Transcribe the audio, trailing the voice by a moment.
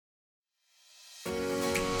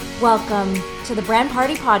Welcome to the Brand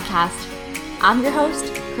Party Podcast. I'm your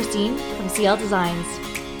host, Christine from CL Designs.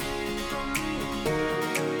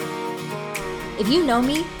 If you know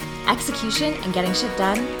me, execution and getting shit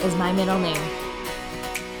done is my middle name.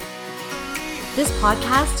 This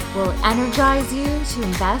podcast will energize you to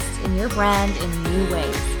invest in your brand in new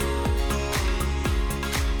ways.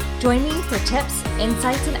 Join me for tips,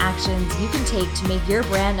 insights, and actions you can take to make your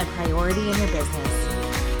brand a priority in your business.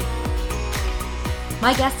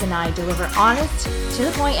 My guests and I deliver honest,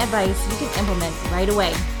 to-the-point advice you can implement right away.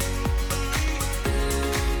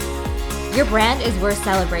 Your brand is worth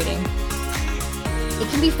celebrating. It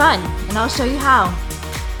can be fun, and I'll show you how.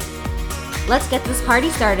 Let's get this party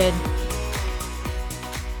started.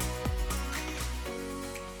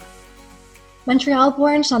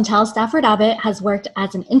 Montreal-born Chantal Stafford-Abbott has worked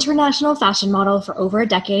as an international fashion model for over a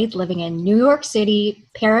decade, living in New York City,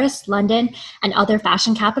 Paris, London, and other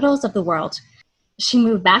fashion capitals of the world. She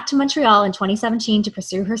moved back to Montreal in 2017 to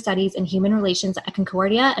pursue her studies in human relations at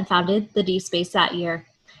Concordia and founded The Deep Space that year.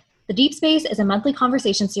 The Deep Space is a monthly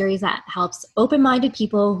conversation series that helps open-minded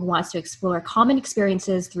people who want to explore common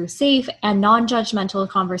experiences through safe and non-judgmental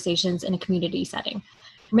conversations in a community setting.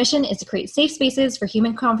 Her mission is to create safe spaces for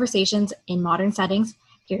human conversations in modern settings.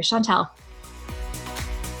 Here's Chantal.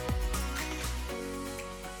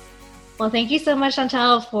 Well, thank you so much,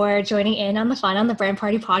 Chantal, for joining in on the fun on the Brand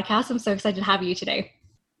Party Podcast. I'm so excited to have you today.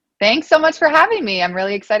 Thanks so much for having me. I'm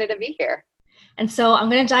really excited to be here. And so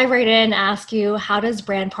I'm going to dive right in and ask you, how does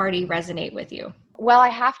Brand Party resonate with you? Well, I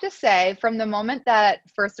have to say, from the moment that,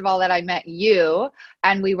 first of all, that I met you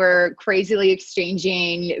and we were crazily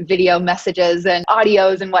exchanging video messages and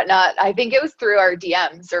audios and whatnot, I think it was through our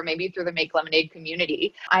DMs or maybe through the Make Lemonade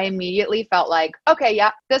community, I immediately felt like, okay,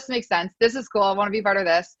 yeah, this makes sense. This is cool. I want to be part of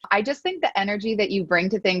this. I just think the energy that you bring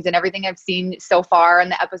to things and everything I've seen so far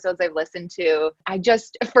and the episodes I've listened to,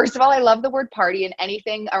 first of all, I love the word party and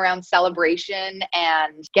anything around celebration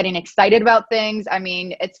and getting excited about things. I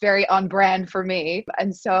mean, it's very on brand for me.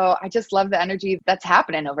 And so I just love the energy that's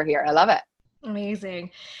happening over here. I love it.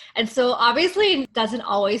 Amazing. And so obviously it doesn't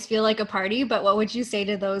always feel like a party, but what would you say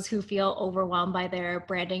to those who feel overwhelmed by their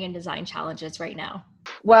branding and design challenges right now?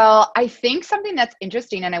 Well, I think something that's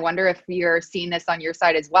interesting, and I wonder if you're seeing this on your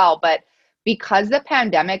side as well, but because the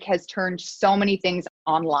pandemic has turned so many things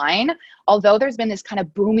online, although there's been this kind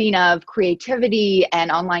of booming of creativity and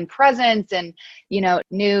online presence and,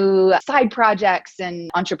 new side projects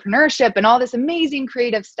and entrepreneurship and all this amazing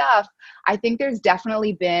creative stuff, I think there's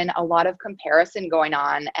definitely been a lot of comparison going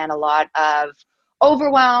on and a lot of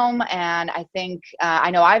overwhelm. And I think, I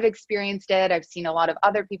know I've experienced it. I've seen a lot of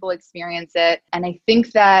other people experience it. And I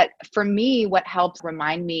think that for me, what helps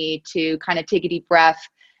remind me to kind of take a deep breath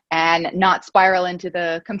and not spiral into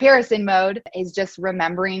the comparison mode is just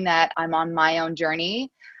remembering that I'm on my own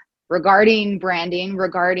journey regarding branding,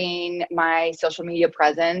 regarding my social media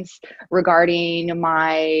presence, regarding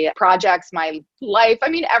my projects, my life. I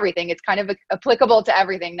mean, everything. It's kind of applicable to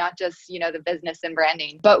everything, not just, the business and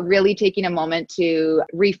branding, but really taking a moment to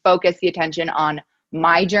refocus the attention on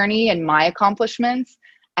my journey and my accomplishments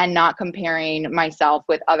and not comparing myself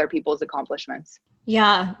with other people's accomplishments.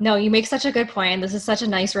 Yeah, no, you make such a good point. And this is such a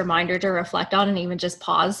nice reminder to reflect on and even just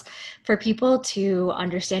pause for people to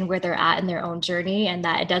understand where they're at in their own journey and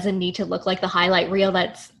that it doesn't need to look like the highlight reel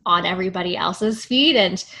that's on everybody else's feed.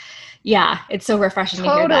 And yeah, it's so refreshing to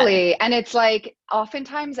hear that. Totally. And it's like,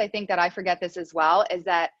 oftentimes I think that I forget this as well, is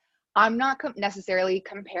that I'm not necessarily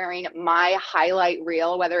comparing my highlight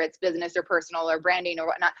reel, whether it's business or personal or branding or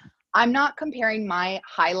whatnot. I'm not comparing my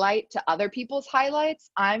highlight to other people's highlights.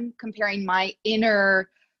 I'm comparing my inner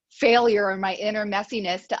failure or my inner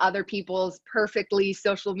messiness to other people's perfectly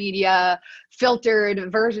social media filtered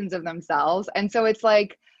versions of themselves. And so it's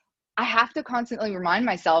like, I have to constantly remind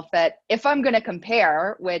myself that if I'm going to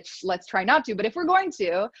compare, which let's try not to, but if we're going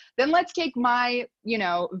to, then let's take my,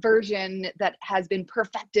 version that has been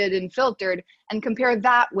perfected and filtered and compare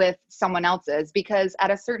that with someone else's. Because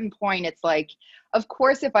at a certain point, it's like, of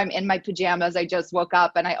course, if I'm in my pajamas, I just woke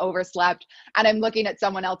up and I overslept and I'm looking at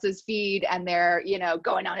someone else's feed and they're,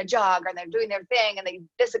 going on a jog or they're doing their thing and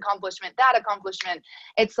this accomplishment, that accomplishment,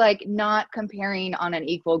 it's like not comparing on an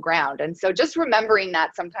equal ground. And so just remembering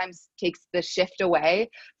that sometimes takes the shift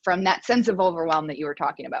away from that sense of overwhelm that you were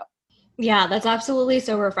talking about. Yeah, that's absolutely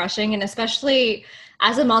so refreshing. And especially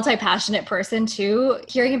as a multi-passionate person too,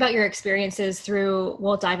 hearing about your experiences through,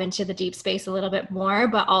 we'll dive into the deep space a little bit more,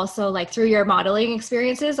 but also like through your modeling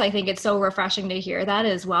experiences, I think it's so refreshing to hear that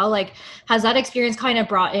as well. Like, has that experience kind of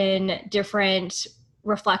brought in different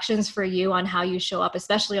reflections for you on how you show up,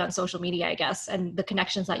 especially on social media, I guess, and the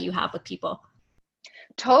connections that you have with people?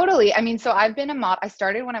 Totally. I mean, so I've been a model. I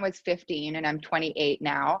started when I was 15 and I'm 28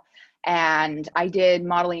 now. And I did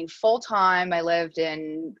modeling full time. I lived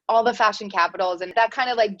in all the fashion capitals and that kind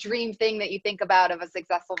of like dream thing that you think about of a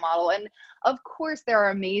successful model. And of course, there are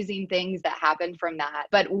amazing things that happen from that.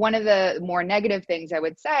 But one of the more negative things I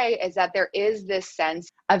would say is that there is this sense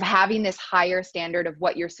of having this higher standard of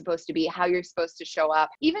what you're supposed to be, how you're supposed to show up,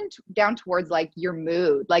 even down towards like your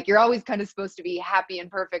mood. Like you're always kind of supposed to be happy and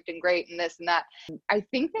perfect and great and this and that. I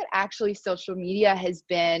think that actually social media has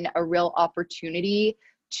been a real opportunity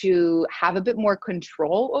to have a bit more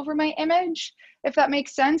control over my image, if that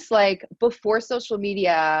makes sense. Like before social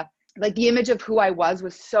media, like the image of who I was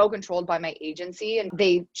so controlled by my agency, and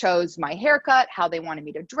they chose my haircut, how they wanted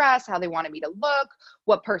me to dress, how they wanted me to look,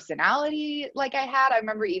 what personality like I had. I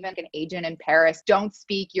remember even an agent in Paris, don't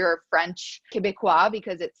speak your French Quebecois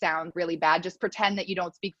because it sounds really bad. Just pretend that you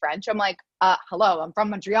don't speak French. I'm like, hello, I'm from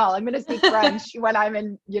Montreal. I'm going to speak French when I'm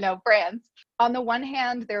in, France. On the one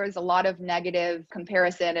hand, there is a lot of negative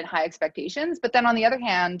comparison and high expectations. But then on the other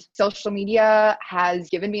hand, social media has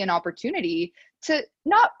given me an opportunity to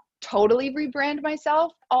not totally rebrand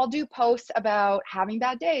myself. I'll do posts about having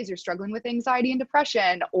bad days or struggling with anxiety and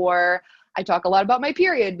depression, or I talk a lot about my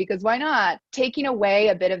period because why not? Taking away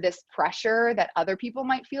a bit of this pressure that other people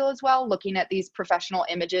might feel as well, looking at these professional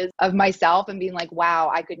images of myself and being like,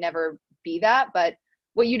 wow, I could never be that. But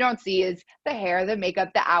what you don't see is the hair, the makeup,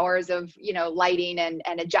 the hours of, lighting and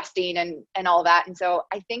adjusting and all that. And so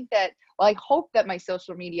I think that, I hope that my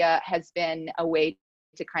social media has been a way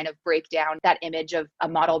to kind of break down that image of a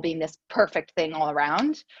model being this perfect thing all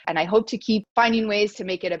around. And I hope to keep finding ways to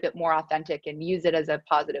make it a bit more authentic and use it as a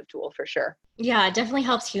positive tool for sure. Yeah, it definitely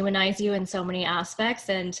helps humanize you in so many aspects.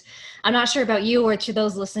 And I'm not sure about you or to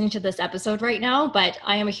those listening to this episode right now, but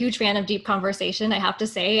I am a huge fan of deep conversation, I have to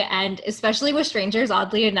say, and especially with strangers,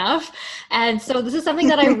 oddly enough. And so this is something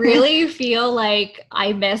that I really feel like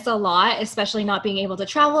I miss a lot, especially not being able to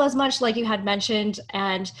travel as much, like you had mentioned,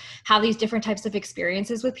 and have these different types of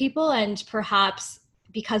experiences with people. And perhaps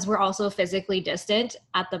because we're also physically distant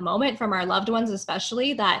at the moment from our loved ones,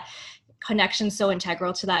 especially, that connection so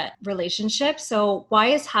integral to that relationship. So why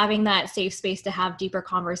is having that safe space to have deeper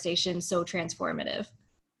conversations so transformative?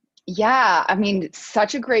 Yeah, I mean,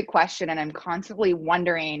 such a great question. And I'm constantly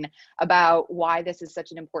wondering about why this is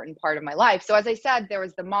such an important part of my life. So as I said, there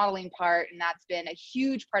was the modeling part, and that's been a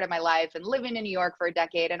huge part of my life, and living in New York for a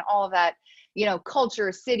decade and all of that,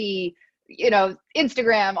 culture, city,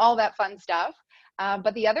 Instagram, all that fun stuff.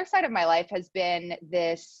 But the other side of my life has been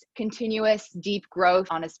this continuous deep growth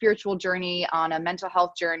on a spiritual journey, on a mental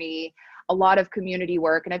health journey, a lot of community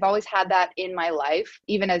work. And I've always had that in my life.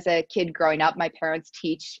 Even as a kid growing up, my parents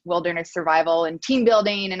teach wilderness survival and team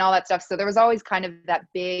building and all that stuff. So there was always kind of that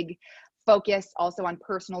big focus also on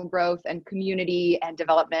personal growth and community and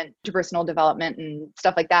development, interpersonal development and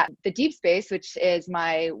stuff like that. The Deep Space, which is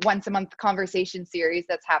my once a month conversation series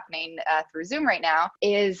that's happening through Zoom right now,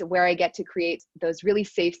 is where I get to create those really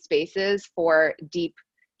safe spaces for deep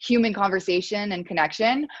human conversation and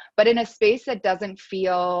connection, but in a space that doesn't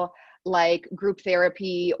feel like group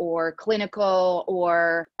therapy or clinical,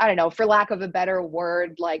 or I don't know, for lack of a better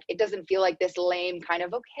word, like it doesn't feel like this lame kind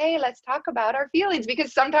of, okay, let's talk about our feelings,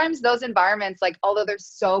 because sometimes those environments, like, although they're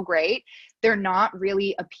so great, they're not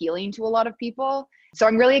really appealing to a lot of people. So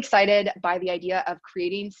I'm really excited by the idea of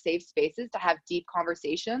creating safe spaces to have deep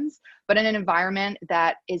conversations, but in an environment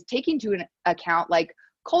that is taking into account like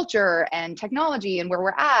culture and technology and where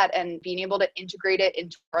we're at, and being able to integrate it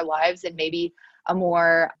into our lives in maybe a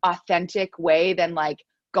more authentic way than like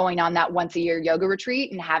going on that once a year yoga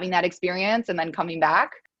retreat and having that experience and then coming back.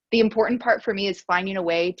 The important part for me is finding a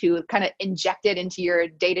way to kind of inject it into your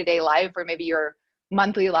day-to-day life or maybe your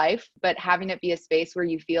monthly life, but having it be a space where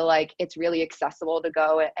you feel like it's really accessible to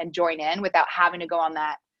go and join in without having to go on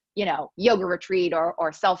that, yoga retreat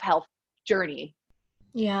or self-help journey.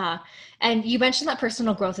 Yeah. And you mentioned that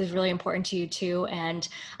personal growth is really important to you too. And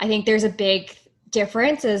I think there's a big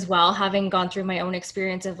difference as well, having gone through my own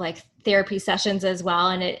experience of like therapy sessions as well.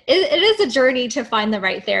 And it is a journey to find the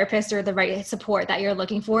right therapist or the right support that you're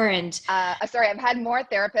looking for. And sorry, I've had more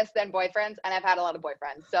therapists than boyfriends, and I've had a lot of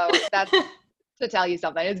boyfriends. So that's to tell you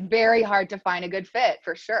something. It's very hard to find a good fit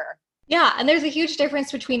for sure. Yeah. And there's a huge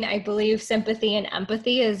difference between, I believe, sympathy and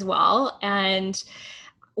empathy as well. And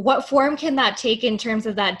what form can that take in terms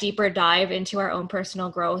of that deeper dive into our own personal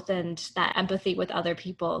growth and that empathy with other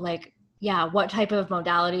people? Like, yeah, what type of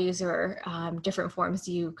modalities or different forms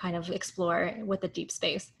do you kind of explore with the Deep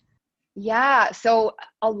Space? Yeah, so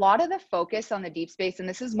a lot of the focus on the Deep Space, and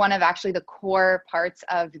this is one of actually the core parts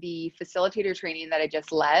of the facilitator training that I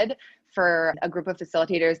just led for a group of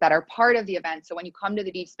facilitators that are part of the event. So when you come to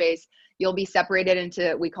the deep space, you'll be separated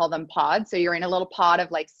into, we call them pods. So you're in a little pod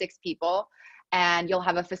of like 6 people, and you'll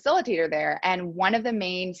have a facilitator there. And one of the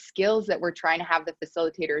main skills that we're trying to have the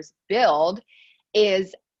facilitators build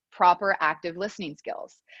is proper active listening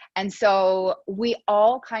skills. And so we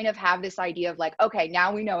all kind of have this idea of like, okay,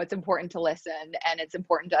 now we know it's important to listen and it's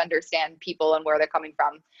important to understand people and where they're coming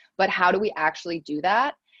from, but how do we actually do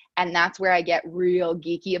that? And that's where I get real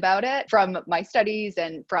geeky about it from my studies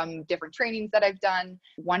and from different trainings that I've done.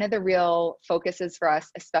 One of the real focuses for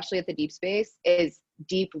us, especially at the deep space, is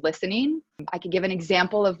deep listening. I could give an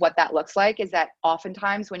example of what that looks like is that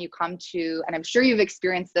oftentimes when you come to, and I'm sure you've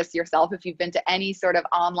experienced this yourself, if you've been to any sort of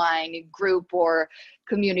online group or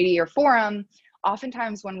community or forum,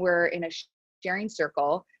 oftentimes when we're in a sharing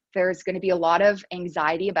circle, there's going to be a lot of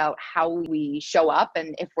anxiety about how we show up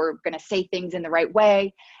and if we're going to say things in the right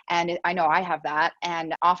way. And I know I have that.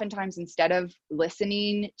 And oftentimes, instead of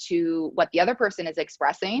listening to what the other person is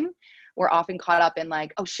expressing, we're often caught up in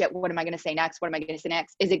like, oh shit, what am I going to say next? What am I going to say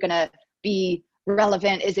next? Is it going to be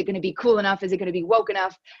relevant? Is it going to be cool enough? Is it going to be woke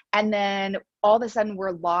enough? And then all of a sudden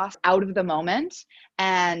we're lost out of the moment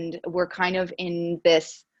and we're kind of in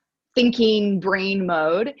this thinking brain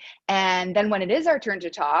mode. And then when it is our turn to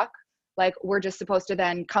talk, like we're just supposed to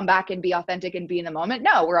then come back and be authentic and be in the moment.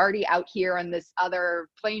 No, we're already out here on this other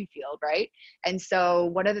playing field, right? And so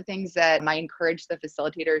one of the things that I encourage the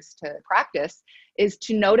facilitators to practice is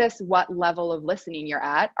to notice what level of listening you're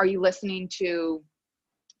at. Are you listening to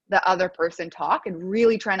the other person talk and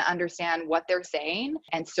really trying to understand what they're saying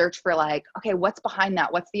and search for like, okay, what's behind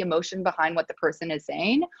that? What's the emotion behind what the person is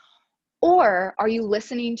saying? Or are you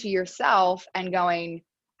listening to yourself and going,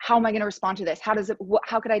 how am I going to respond to this? How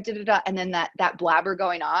could I da-da-da? And then that blabber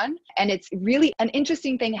going on. And it's really an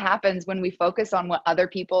interesting thing happens when we focus on what other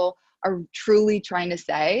people are truly trying to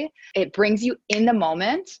say. It brings you in the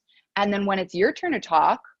moment. And then when it's your turn to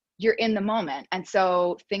talk, you're in the moment. And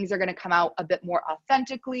so things are going to come out a bit more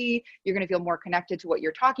authentically. You're going to feel more connected to what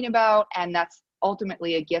you're talking about. And that's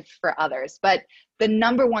ultimately a gift for others. But the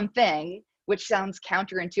number one thing, which sounds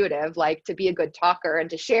counterintuitive, like to be a good talker and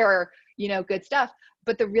to share, good stuff.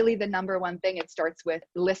 But the number one thing, it starts with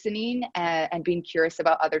listening and being curious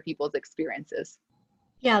about other people's experiences.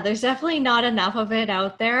 Yeah, there's definitely not enough of it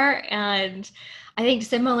out there. And I think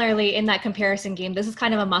similarly in that comparison game, this is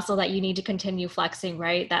kind of a muscle that you need to continue flexing,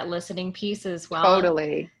 right? That listening piece as well.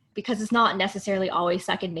 Totally. Because it's not necessarily always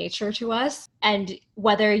second nature to us. And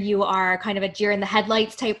whether you are kind of a deer in the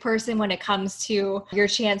headlights type person when it comes to your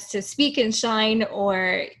chance to speak and shine,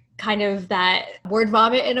 or kind of that word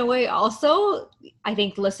vomit in a way also, I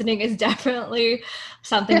think listening is definitely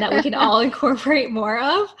something that we can all incorporate more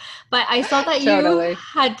of. But I saw that Totally. You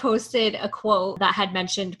had posted a quote that had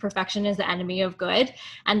mentioned perfection is the enemy of good.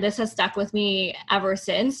 And this has stuck with me ever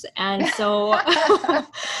since. And so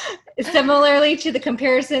similarly to the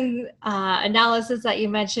comparison analysis that you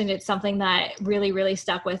mentioned, it's something that really, really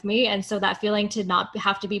stuck with me. And so that feeling to not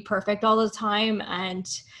have to be perfect all the time and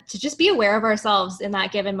to just be aware of ourselves in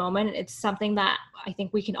that given moment, it's something that I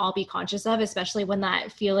think we can all be conscious of, especially when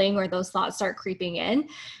that feeling or those thoughts start creeping in.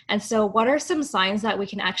 And so what are some signs that we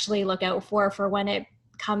can actually look out for when it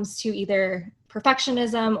comes to either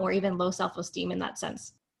perfectionism or even low self-esteem in that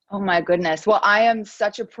sense? Oh my goodness. Well, I am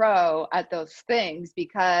such a pro at those things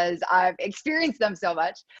because I've experienced them so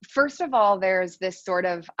much. First of all, there's this sort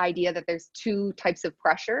of idea that there's 2 types of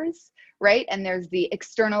pressures, right? And there's the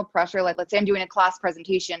external pressure, like let's say I'm doing a class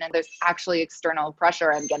presentation and there's actually external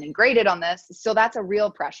pressure. I'm getting graded on this. So that's a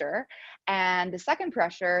real pressure. And the second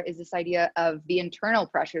pressure is this idea of the internal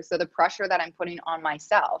pressure. So the pressure that I'm putting on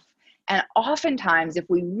myself. And oftentimes, if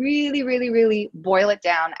we really, really, really boil it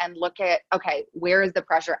down and look at, okay, where is the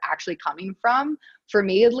pressure actually coming from? For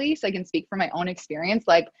me, at least, I can speak from my own experience,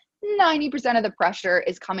 like 90% of the pressure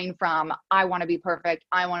is coming from, I want to be perfect.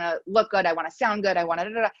 I want to look good. I want to sound good. I want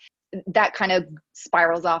to, that kind of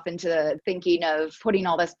spirals off into thinking of putting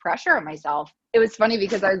all this pressure on myself. It was funny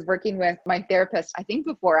because I was working with my therapist, I think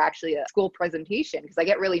before actually a school presentation, because I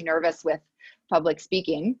get really nervous with public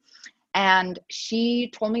speaking. And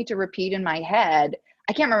she told me to repeat in my head,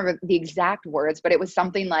 I can't remember the exact words, but it was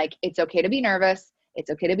something like, it's okay to be nervous. It's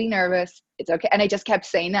okay to be nervous. It's okay. And I just kept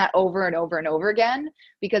saying that over and over and over again,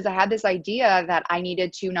 because I had this idea that I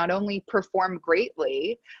needed to not only perform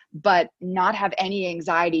greatly, but not have any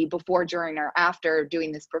anxiety before, during, or after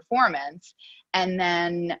doing this performance. And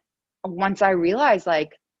then once I realized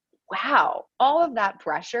like, wow, all of that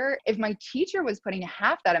pressure, if my teacher was putting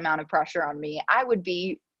half that amount of pressure on me, I would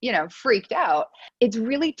be freaked out. It's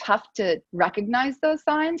really tough to recognize those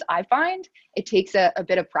signs. I find it takes a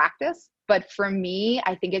bit of practice, But for me,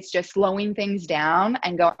 I think it's just slowing things down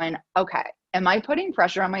and going, okay, am I putting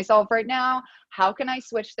pressure on myself right now? How can I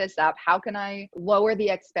switch this up? How can I lower the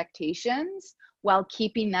expectations while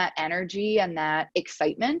keeping that energy and that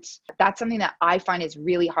excitement? That's something that I find is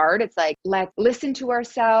really hard. It's like, let's listen to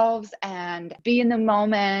ourselves and be in the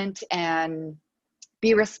moment and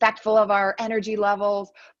be respectful of our energy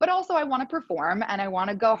levels. But also I want to perform and I want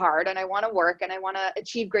to go hard and I want to work and I want to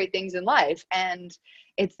achieve great things in life. And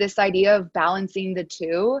it's this idea of balancing the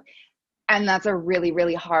two. And that's a really,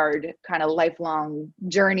 really hard kind of lifelong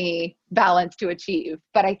journey balance to achieve.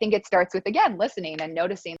 But I think it starts with, again, listening and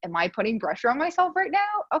noticing, am I putting pressure on myself right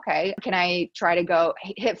now? Okay. Can I try to go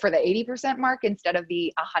hit for the 80% mark instead of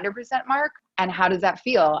the 100% mark? And how does that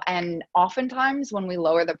feel? And oftentimes when we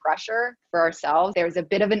lower the pressure for ourselves, there's a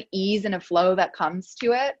bit of an ease and a flow that comes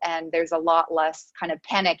to it. And there's a lot less kind of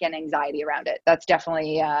panic and anxiety around it. That's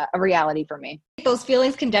definitely a reality for me. Those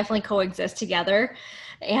feelings can definitely coexist together.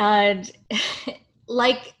 And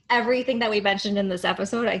like everything that we mentioned in this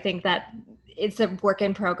episode, I think that it's a work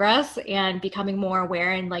in progress, and becoming more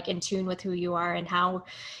aware and like in tune with who you are and how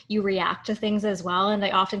you react to things as well. And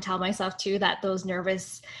I often tell myself too that those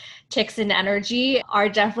nervous ticks in energy are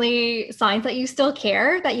definitely signs that you still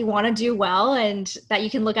care, that you want to do well, and that you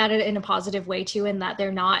can look at it in a positive way too, and that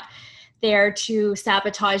they're not there to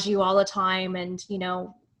sabotage you all the time. And, you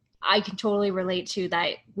know, I can totally relate to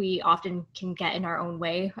that. We often can get in our own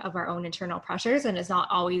way of our own internal pressures, and it's not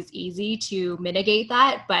always easy to mitigate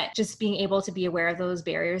that, but just being able to be aware of those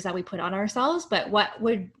barriers that we put on ourselves. But what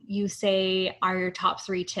would you say are your top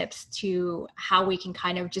 3 tips to how we can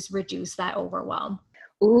kind of just reduce that overwhelm?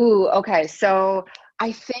 Ooh, okay. So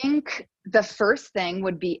I think the first thing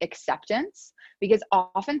would be acceptance, because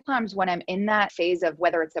oftentimes when I'm in that phase of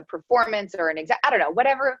whether it's a performance or I don't know,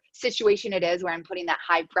 whatever situation it is where I'm putting that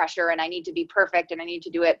high pressure and I need to be perfect and I need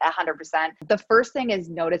to do it 100%, the first thing is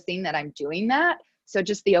noticing that I'm doing that. So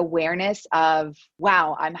just the awareness of,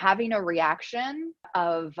 wow, I'm having a reaction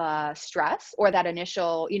of stress, or that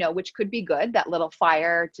initial, which could be good, that little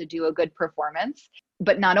fire to do a good performance.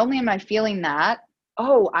 But not only am I feeling that,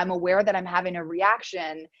 oh, I'm aware that I'm having a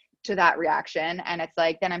reaction to that reaction. And it's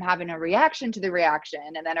like, then I'm having a reaction to the reaction,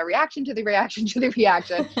 and then a reaction to the reaction to the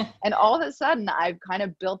reaction. And all of a sudden I've kind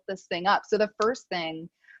of built this thing up. So the first thing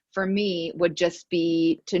for me would just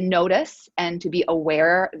be to notice and to be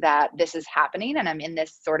aware that this is happening. And I'm in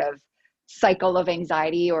this sort of cycle of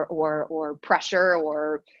anxiety or pressure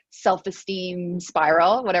or self-esteem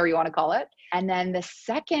spiral, whatever you want to call it. And then the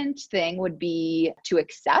second thing would be to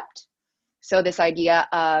accept. So this idea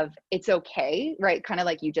of it's okay, right? Kind of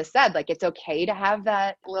like you just said, like it's okay to have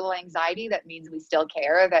that little anxiety. That means we still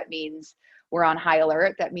care. That means we're on high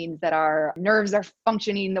alert. That means that our nerves are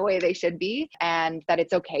functioning the way they should be, and that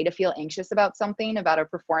it's okay to feel anxious about something, about a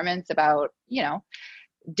performance, about,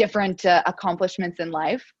 different accomplishments in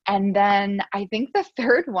life. And then I think the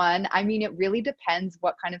third one, it really depends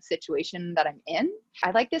what kind of situation that I'm in. I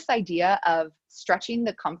like this idea of stretching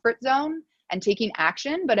the comfort zone and taking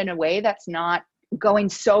action, but in a way that's not going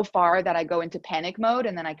so far that I go into panic mode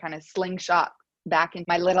and then I kind of slingshot back in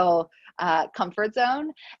my little comfort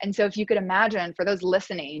zone. And so if you could imagine, for those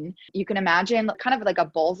listening, you can imagine kind of like a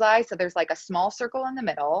bullseye. So there's like a small circle in the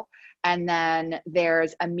middle, and then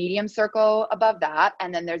there's a medium circle above that,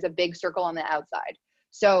 and then there's a big circle on the outside.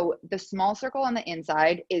 So the small circle on the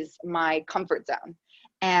inside is my comfort zone.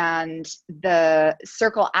 And the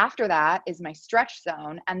circle after that is my stretch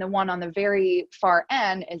zone. And the one on the very far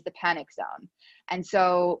end is the panic zone. And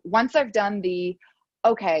so once I've done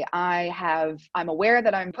okay, I'm aware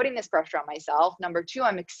that I'm putting this pressure on myself. Number 2,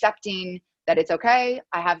 I'm accepting that it's okay.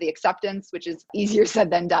 I have the acceptance, which is easier said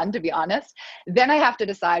than done, to be honest. Then I have to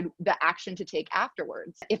decide the action to take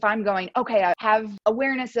afterwards. If I'm going, okay, I have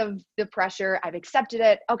awareness of the pressure, I've accepted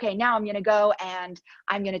it. Okay, now I'm going to go and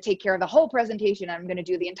I'm going to take care of the whole presentation. I'm going to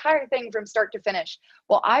do the entire thing from start to finish.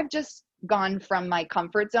 Well, I've just gone from my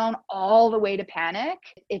comfort zone all the way to panic.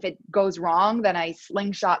 If it goes wrong, then I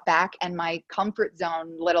slingshot back and my comfort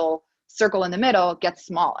zone little circle in the middle gets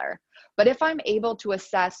smaller. But if I'm able to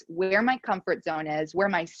assess where my comfort zone is, where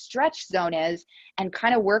my stretch zone is, and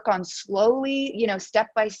kind of work on slowly, step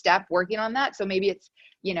by step working on that. So maybe it's,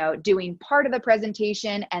 doing part of the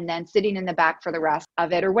presentation and then sitting in the back for the rest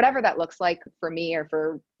of it, or whatever that looks like for me or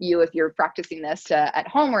for you if you're practicing this at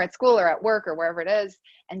home or at school or at work or wherever it is.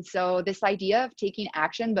 And so this idea of taking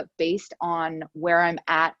action, but based on where I'm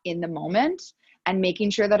at in the moment, and making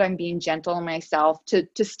sure that I'm being gentle on myself to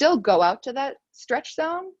still go out to that stretch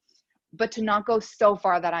zone, but to not go so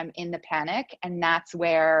far that I'm in the panic. And that's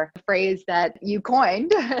where the phrase that you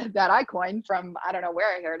coined, that I coined from, I don't know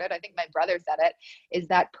where I heard it, I think my brother said it, is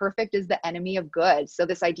that perfect is the enemy of good. So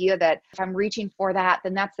this idea that if I'm reaching for that,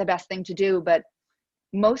 then that's the best thing to do. But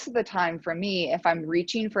most of the time for me, if I'm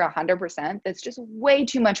reaching for 100%, that's just way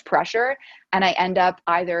too much pressure. And I end up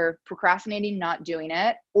either procrastinating, not doing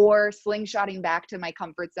it, or slingshotting back to my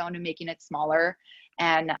comfort zone and making it smaller.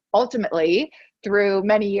 And ultimately, through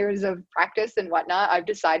many years of practice and whatnot, I've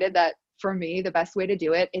decided that for me, the best way to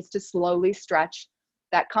do it is to slowly stretch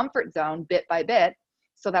that comfort zone bit by bit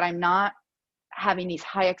so that I'm not having these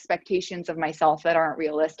high expectations of myself that aren't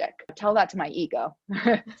realistic. Tell that to my ego.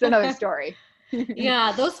 It's another story.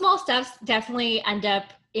 Yeah, those small steps definitely end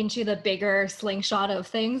up into the bigger slingshot of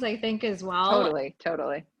things, I think, as well.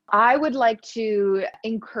 Totally. I would like to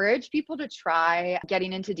encourage people to try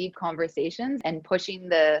getting into deep conversations and pushing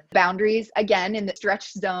the boundaries, again, in the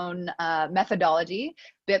stretch zone methodology,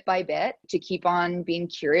 bit by bit, to keep on being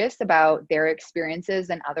curious about their experiences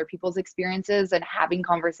and other people's experiences, and having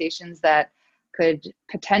conversations that could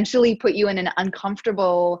potentially put you in an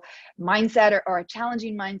uncomfortable mindset or a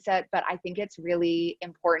challenging mindset. But I think it's really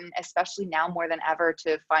important, especially now more than ever,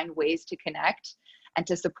 to find ways to connect and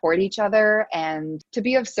to support each other and to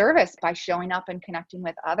be of service by showing up and connecting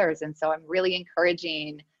with others. And so I'm really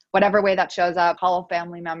encouraging, whatever way that shows up, call a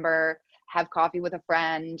family member, have coffee with a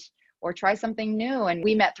friend, or try something new. And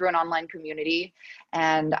we met through an online community.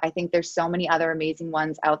 And I think there's so many other amazing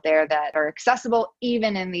ones out there that are accessible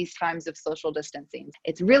even in these times of social distancing.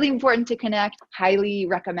 It's really important to connect. Highly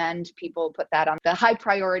recommend people put that on the high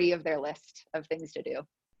priority of their list of things to do.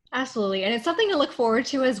 Absolutely. And it's something to look forward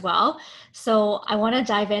to as well. So I want to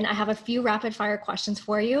dive in. I have a few rapid fire questions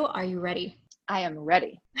for you. Are you ready? I am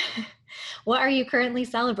ready. What are you currently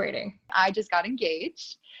celebrating? I just got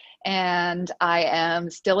engaged and I am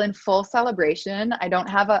still in full celebration. I don't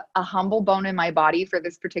have a humble bone in my body for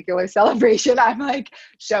this particular celebration. I'm like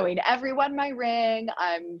showing everyone my ring.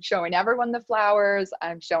 I'm showing everyone the flowers.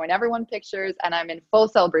 I'm showing everyone pictures, and I'm in full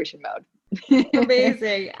celebration mode.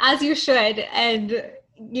 Amazing. As you should. And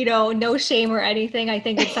no shame or anything. I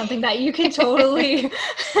think it's something that you can totally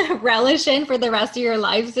relish in for the rest of your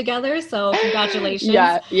lives together. So congratulations.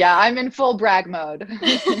 Yeah. I'm in full brag mode.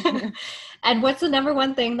 And what's the number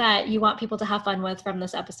one thing that you want people to have fun with from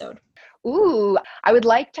this episode? Ooh, I would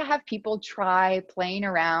like to have people try playing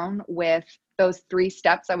around with those 3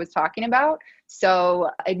 steps I was talking about. So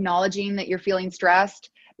acknowledging that you're feeling stressed,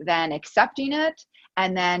 then accepting it,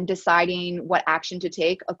 and then deciding what action to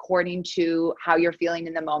take according to how you're feeling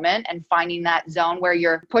in the moment, and finding that zone where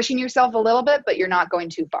you're pushing yourself a little bit, but you're not going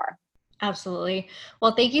too far. Absolutely.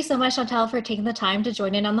 Well, thank you so much, Chantal, for taking the time to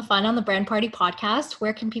join in on the fun on the Brand Party podcast.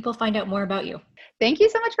 Where can people find out more about you? Thank you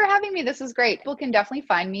so much for having me. This was great. People can definitely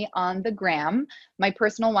find me on the gram. My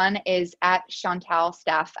personal one is at Chantal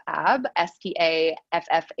Staffabb,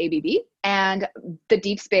 Staffabb. And the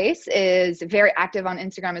Deep Space is very active on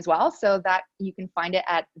Instagram as well. So that you can find it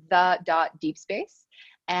at the.deepspace.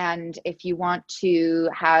 And if you want to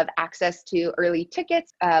have access to early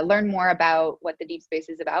tickets, learn more about what the Deep Space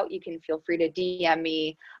is about, you can feel free to DM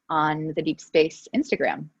me on the Deep Space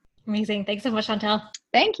Instagram. Amazing. Thanks so much, Chantal.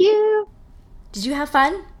 Thank you. Did you have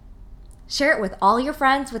fun? Share it with all your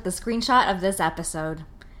friends with a screenshot of this episode.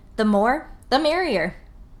 The more, the merrier.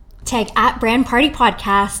 Tag at Brand Party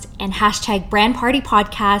Podcast and hashtag Brand Party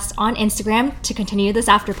Podcast on Instagram to continue this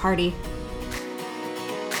after party.